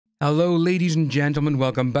Hello, ladies and gentlemen,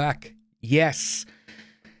 welcome back. Yes,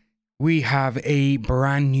 we have a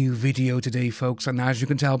brand new video today, folks, and as you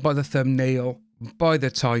can tell by the thumbnail, by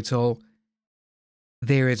the title,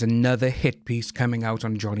 there is another hit piece coming out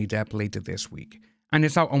on Johnny Depp later this week. And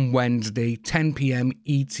it's out on Wednesday, 10 PM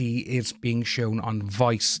ET, is being shown on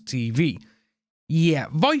Vice TV. Yeah,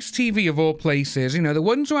 Vice TV of all places, you know, the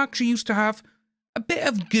ones who actually used to have a bit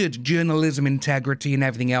of good journalism integrity and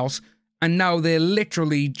everything else. And now they're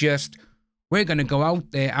literally just, we're going to go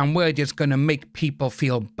out there and we're just going to make people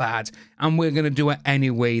feel bad. And we're going to do it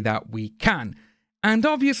any way that we can. And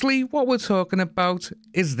obviously, what we're talking about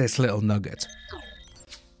is this little nugget.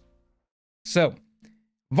 So,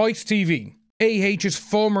 Vice TV. AH's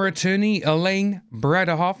former attorney, Elaine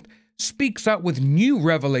Bredehoft, speaks out with new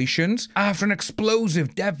revelations after an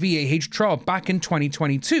explosive Depp v AH trial back in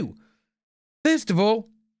 2022. First of all,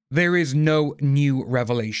 there is no new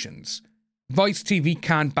revelations. Vice TV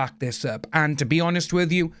can't back this up, and to be honest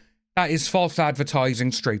with you, that is false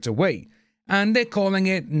advertising straight away. And they're calling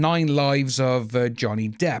it 9 Lives of Johnny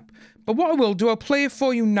Depp. But what I will do, I'll play it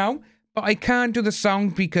for you now, but I can't do the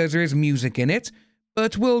sound because there is music in it,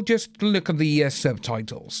 but we'll just look at the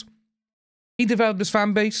subtitles. He developed this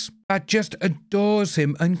fan base that just adores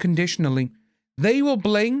him unconditionally. They will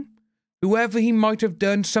blame whoever he might have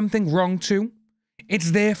done something wrong to.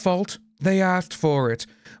 It's their fault. They asked for it.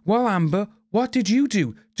 Well, Amber, what did you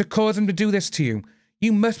do to cause him to do this to you?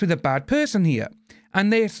 You must be the bad person here.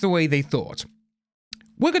 And that's the way they thought.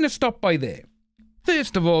 We're going to stop by there.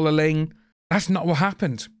 First of all, Elaine, that's not what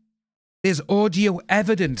happened. There's audio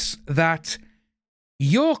evidence that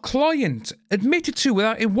your client admitted to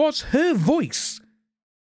that it was her voice.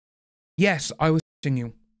 Yes, I was hitting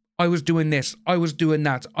you. I was doing this. I was doing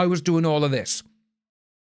that. I was doing all of this.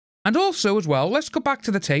 And also, as well, let's go back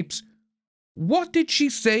to the tapes. What did she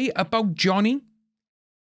say about Johnny?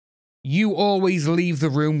 You always leave the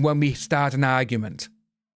room when we start an argument.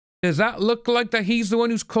 Does that look like that he's the one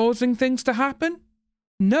who's causing things to happen?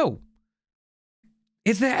 No.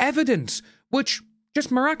 Is there evidence, which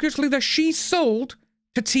just miraculously that she sold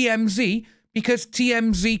to TMZ, because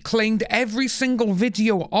TMZ claimed every single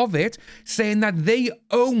video of it, saying that they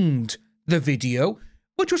owned the video,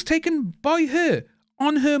 which was taken by her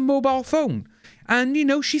on her mobile phone. And, you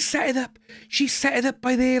know, she set it up. She set it up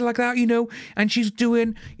by there like that, you know, and she's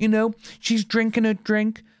doing, you know, she's drinking a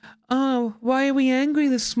drink. Oh, why are we angry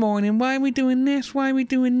this morning? Why are we doing this? Why are we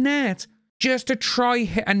doing that? Just to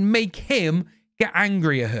try and make him get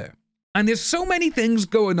angry at her. And there's so many things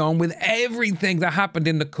going on with everything that happened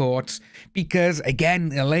in the courts because,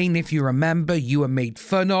 again, Elaine, if you remember, you were made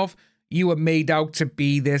fun of. You were made out to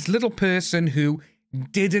be this little person who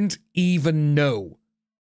didn't even know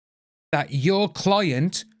that your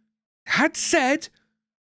client had said,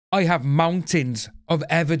 I have mountains of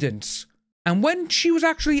evidence. And when she was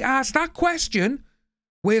actually asked that question,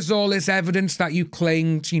 where's all this evidence that you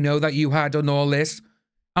claimed, you know, that you had on all this?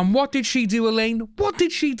 And what did she do, Elaine? What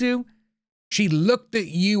did she do? She looked at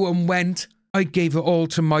you and went, I gave it all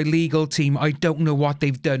to my legal team. I don't know what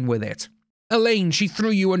they've done with it. Elaine, she threw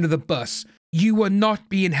you under the bus. You were not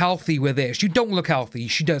being healthy with this. You don't look healthy.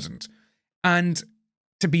 She doesn't. And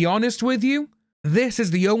to be honest with you, this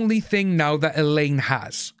is the only thing now that Elaine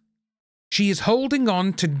has. She is holding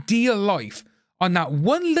on to dear life on that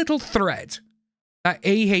one little thread that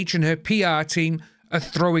AH and her PR team are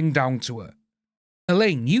throwing down to her.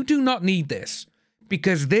 Elaine, you do not need this,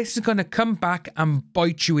 because this is going to come back and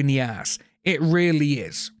bite you in the ass. It really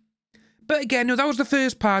is. But again, no, that was the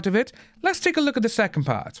first part of it. Let's take a look at the second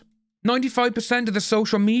part. 95% of the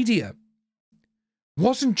social media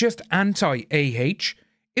wasn't just anti-AH.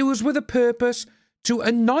 It was with a purpose to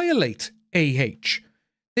annihilate AH.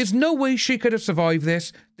 There's no way she could have survived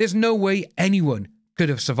this. There's no way anyone could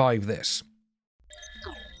have survived this.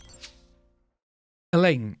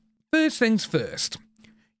 Elaine, first things first.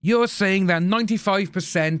 You're saying that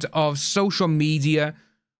 95% of social media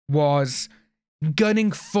was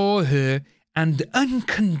gunning for her and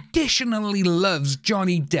unconditionally loves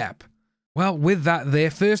Johnny Depp. Well, with that there,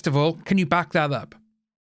 first of all, can you back that up?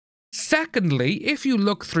 Secondly, if you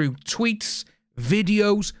look through tweets,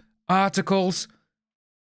 videos, articles,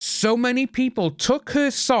 so many people took her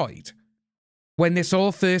side when this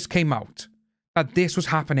all first came out, that this was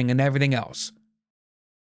happening and everything else.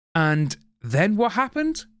 And then what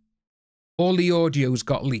happened? All the audios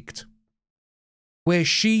got leaked, where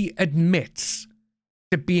she admits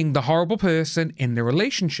to being the horrible person in the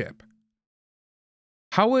relationship.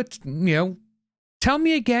 Howard, you know, tell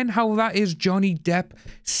me again how that is Johnny Depp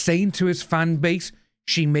saying to his fan base,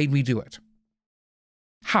 she made me do it.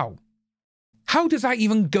 How? How does that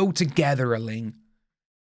even go together, Elaine?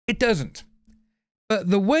 It doesn't. But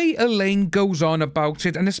the way Elaine goes on about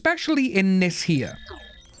it, and especially in this here,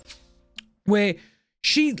 where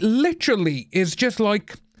she literally is just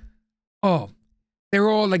like, oh, they're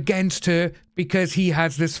all against her because he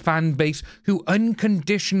has this fan base who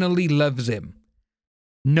unconditionally loves him.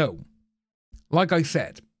 No. Like I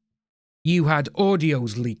said, you had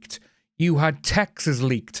audios leaked. You had texts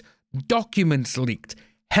leaked. Documents leaked.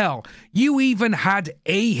 Hell, you even had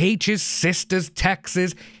AH's sister's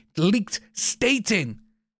texts leaked stating,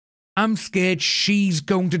 I'm scared she's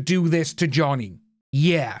going to do this to Johnny.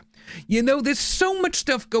 Yeah. You know, there's so much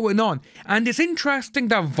stuff going on. And it's interesting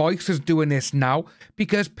that Vice is doing this now,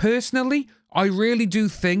 because personally, I really do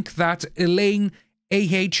think that Elaine,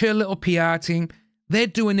 AH, her little PR team, they're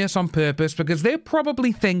doing this on purpose because they're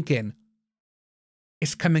probably thinking,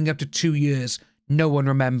 it's coming up to 2 years. No one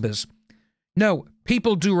remembers. No,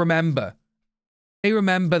 people do remember. They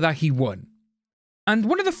remember that he won. And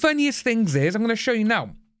one of the funniest things is, I'm going to show you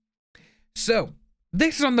now. So,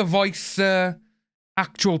 this is on the Vice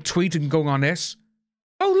actual tweet and going on this.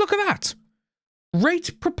 Oh, look at that.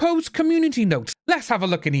 Rate proposed community notes. Let's have a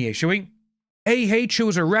look in here, shall we? AH, who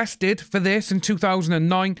was arrested for this in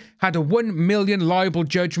 2009, had a $1 million libel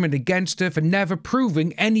judgment against her for never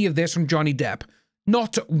proving any of this from Johnny Depp.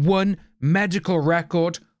 Not one medical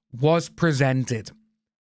record was presented.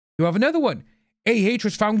 You have another one. AH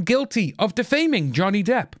was found guilty of defaming Johnny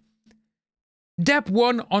Depp. Depp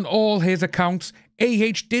won on all his accounts.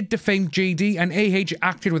 AH did defame JD, and AH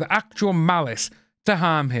acted with actual malice to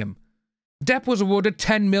harm him. Depp was awarded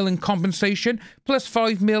 $10 million in compensation plus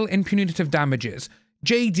 $5 million in punitive damages.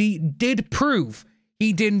 JD did prove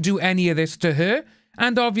he didn't do any of this to her,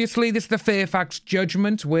 and obviously this is the Fairfax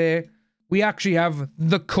judgment where we actually have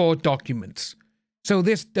the court documents. So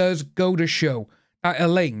this does go to show that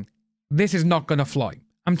Elaine, this is not going to fly.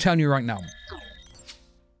 I'm telling you right now.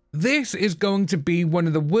 This is going to be one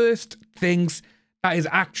of the worst things that is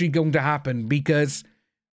actually going to happen, because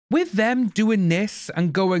with them doing this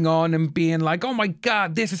and going on and being like, oh my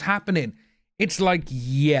God, this is happening. It's like,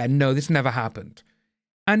 yeah, no, this never happened.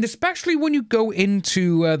 And especially when you go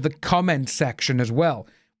into the comment section as well,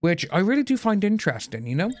 which I really do find interesting,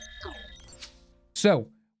 you know? So,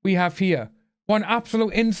 we have here, one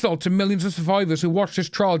absolute insult to millions of survivors who watched this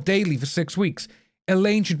trial daily for 6 weeks.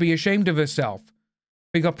 Elaine should be ashamed of herself.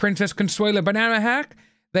 We got Princess Consuela Banana Hack.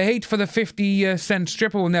 The hate for the 50-cent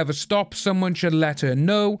stripper will never stop. Someone should let her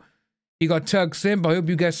know. You got Tug Simp. I hope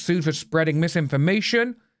you get sued for spreading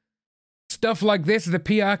misinformation. Stuff like this is a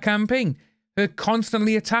PR campaign. Her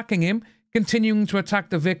constantly attacking him, continuing to attack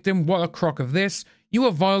the victim. What a crock of this. You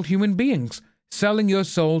are vile human beings, selling your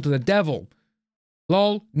soul to the devil.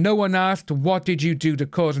 Lol, no one asked, what did you do to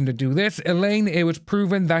cause him to do this? Elaine, it was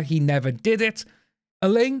proven that he never did it.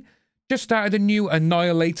 Elaine just started a new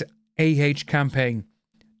Annihilate AH campaign.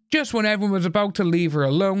 Just when everyone was about to leave her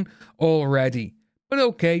alone already. But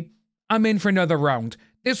okay, I'm in for another round.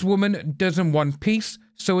 This woman doesn't want peace,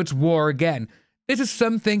 so it's war again. This is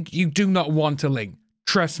something you do not want, Elaine.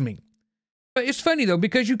 Trust me. But it's funny though,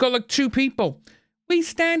 because you got like two people. We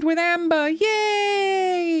stand with Amber,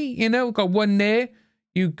 yay! You know, got one there.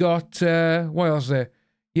 You got, what else there?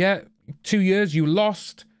 Yeah, 2 years, you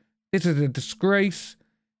lost. This is a disgrace.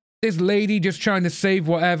 This lady just trying to save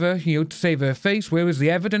whatever, you know, to save her face. Where was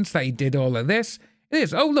the evidence that he did all of this? It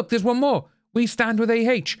is. Oh, look, there's one more. We stand with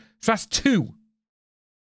AH. So that's 2.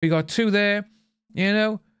 We got 2 there, you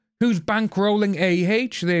know. Who's bankrolling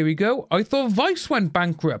AH? There we go. I thought Vice went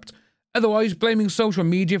bankrupt. Otherwise, blaming social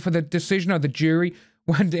media for the decision of the jury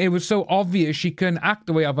when it was so obvious she couldn't act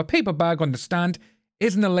the way of a paper bag on the stand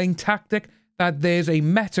isn't a Elaine tactic that there's a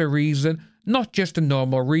meta reason, not just a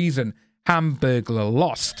normal reason. Hamburglar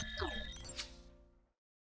lost.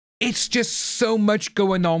 It's just so much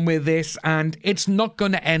going on with this, and it's not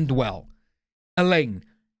going to end well. Elaine,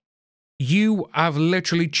 you have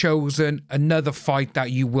literally chosen another fight that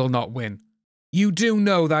you will not win. You do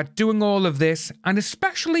know that doing all of this, and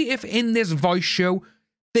especially if in this Vice show,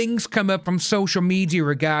 things come up from social media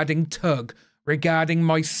regarding Tug, regarding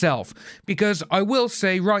myself, because I will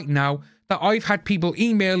say right now that I've had people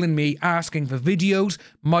emailing me asking for videos,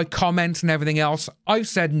 my comments and everything else. I've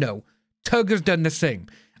said no. Tug has done the same.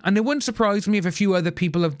 And it wouldn't surprise me if a few other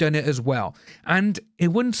people have done it as well. And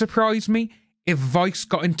it wouldn't surprise me if Vice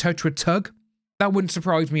got in touch with Tug. That wouldn't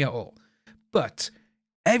surprise me at all. But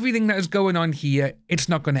everything that is going on here, it's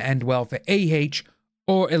not going to end well for AH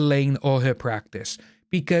or Elaine or her practice.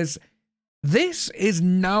 Because this is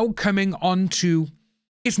now coming on to,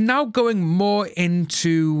 it's now going more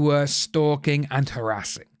into stalking and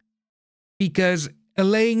harassing. Because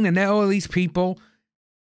Elaine and all these people,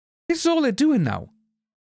 this is all they're doing now.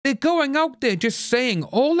 They're going out there just saying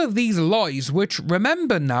all of these lies, which,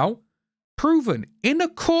 remember now, proven in a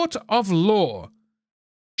court of law.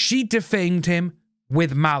 She defamed him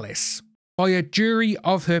with malice by a jury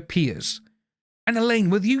of her peers. And Elaine,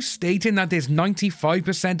 with you stating that there's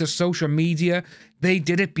 95% of social media, they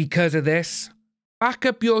did it because of this, back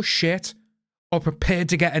up your shit or prepare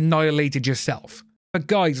to get annihilated yourself. But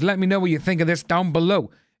guys, let me know what you think of this down below.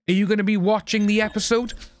 Are you going to be watching the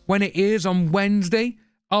episode when it airs on Wednesday?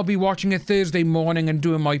 I'll be watching it Thursday morning and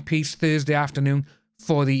doing my piece Thursday afternoon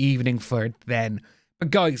for the evening for it then. But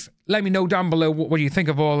guys, let me know down below what you think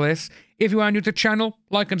of all this. If you are new to the channel,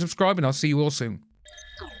 like and subscribe, and I'll see you all soon.